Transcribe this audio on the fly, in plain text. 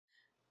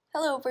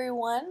Hello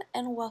everyone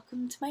and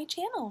welcome to my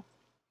channel.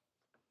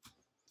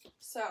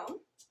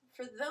 So,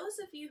 for those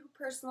of you who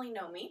personally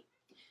know me,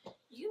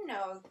 you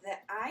know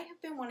that I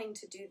have been wanting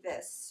to do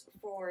this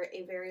for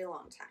a very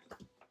long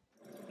time.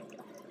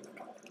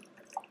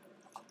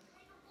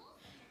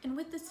 And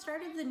with the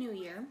start of the new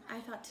year, I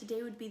thought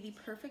today would be the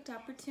perfect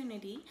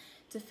opportunity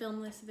to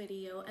film this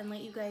video and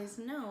let you guys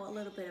know a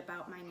little bit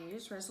about my New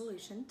Year's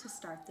resolution to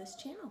start this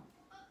channel.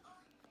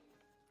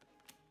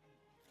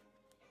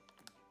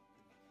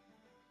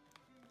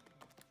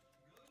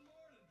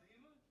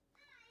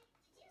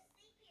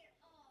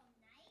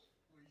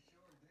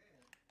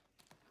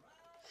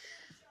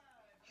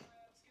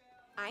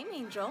 I'm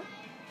Angel.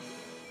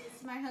 This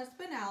is my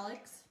husband,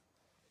 Alex.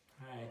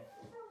 Hi.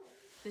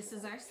 This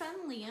is our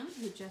son, Liam,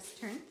 who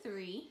just turned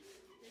 3.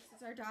 This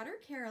is our daughter,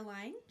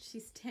 Caroline.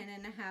 She's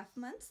 10.5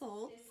 months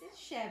old. This is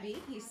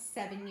Chevy. He's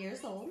 7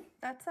 years old.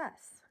 That's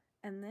us,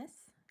 and this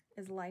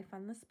is Life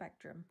on the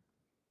Spectrum.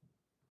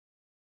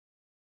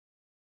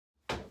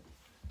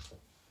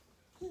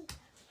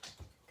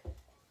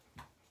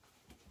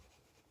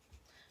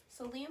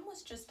 So Liam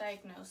was just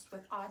diagnosed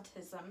with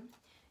autism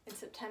in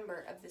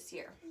September of this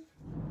year.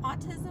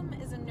 Autism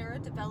is a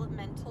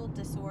neurodevelopmental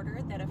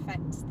disorder that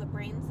affects the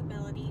brain's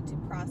ability to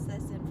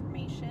process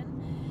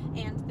information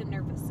and the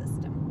nervous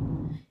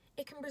system.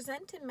 It can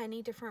present in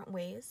many different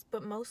ways,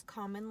 but most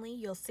commonly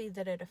you'll see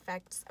that it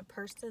affects a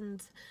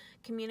person's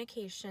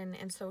communication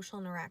and social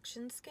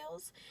interaction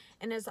skills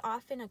and is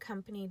often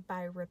accompanied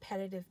by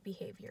repetitive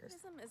behaviors.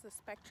 Autism is a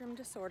spectrum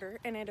disorder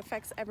and it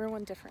affects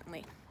everyone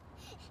differently.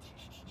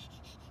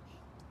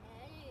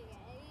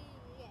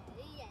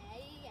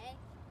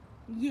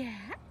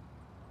 Yeah.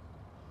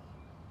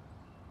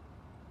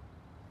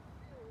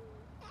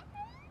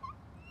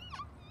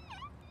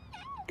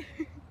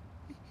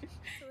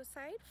 So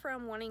aside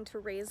from wanting to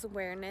raise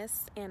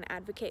awareness and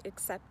advocate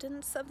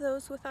acceptance of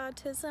those with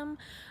autism,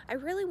 I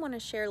really want to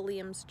share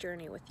Liam's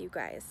journey with you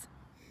guys.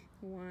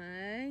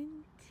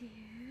 1, 2,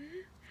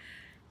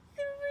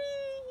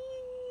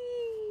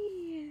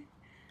 3.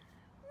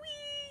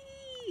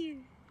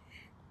 Whee!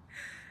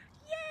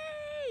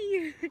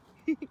 Yay! Yay!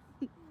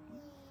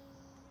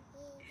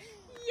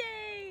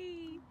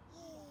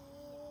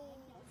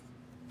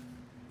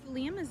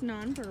 Liam is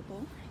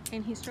nonverbal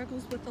and he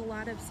struggles with a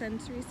lot of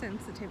sensory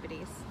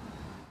sensitivities.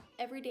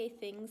 Everyday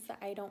things that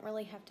I don't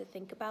really have to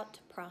think about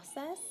to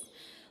process,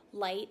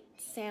 light,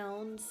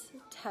 sounds,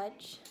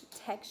 touch,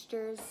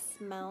 textures,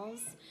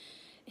 smells,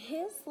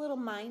 his little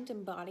mind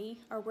and body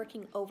are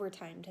working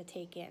overtime to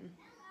take in.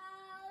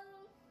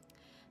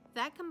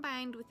 That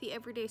combined with the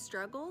everyday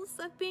struggles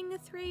of being a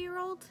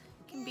 3-year-old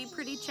can be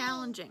pretty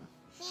challenging.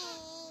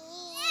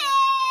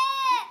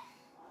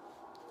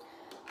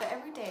 But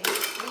every day,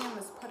 Liam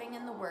is putting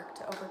in the work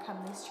to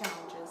overcome these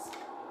challenges.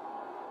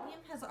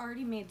 Liam has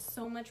already made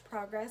so much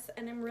progress,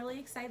 and I'm really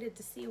excited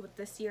to see what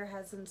this year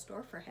has in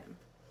store for him.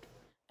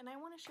 And I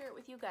want to share it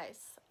with you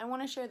guys. I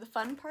want to share the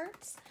fun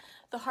parts,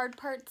 the hard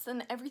parts,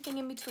 and everything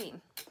in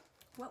between.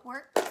 What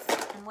works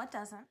and what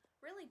doesn't.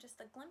 Really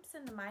just a glimpse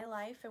into my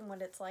life and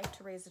what it's like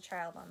to raise a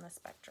child on the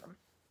spectrum.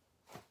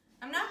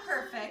 I'm not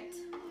perfect,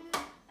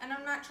 and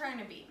I'm not trying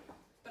to be,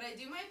 but I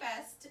do my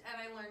best, and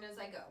I learn as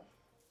I go.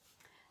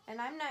 And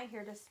I'm not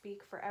here to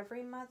speak for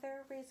every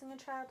mother raising a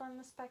child on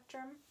the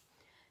spectrum.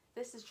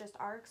 This is just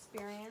our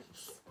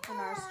experience and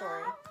our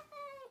story.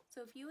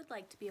 So if you would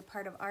like to be a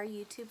part of our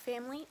YouTube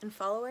family and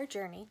follow our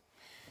journey,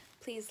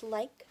 please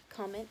like,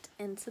 comment,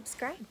 and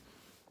subscribe.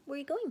 Where are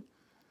you going?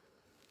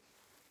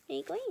 Where are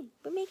you going?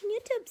 We're making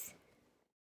YouTubes.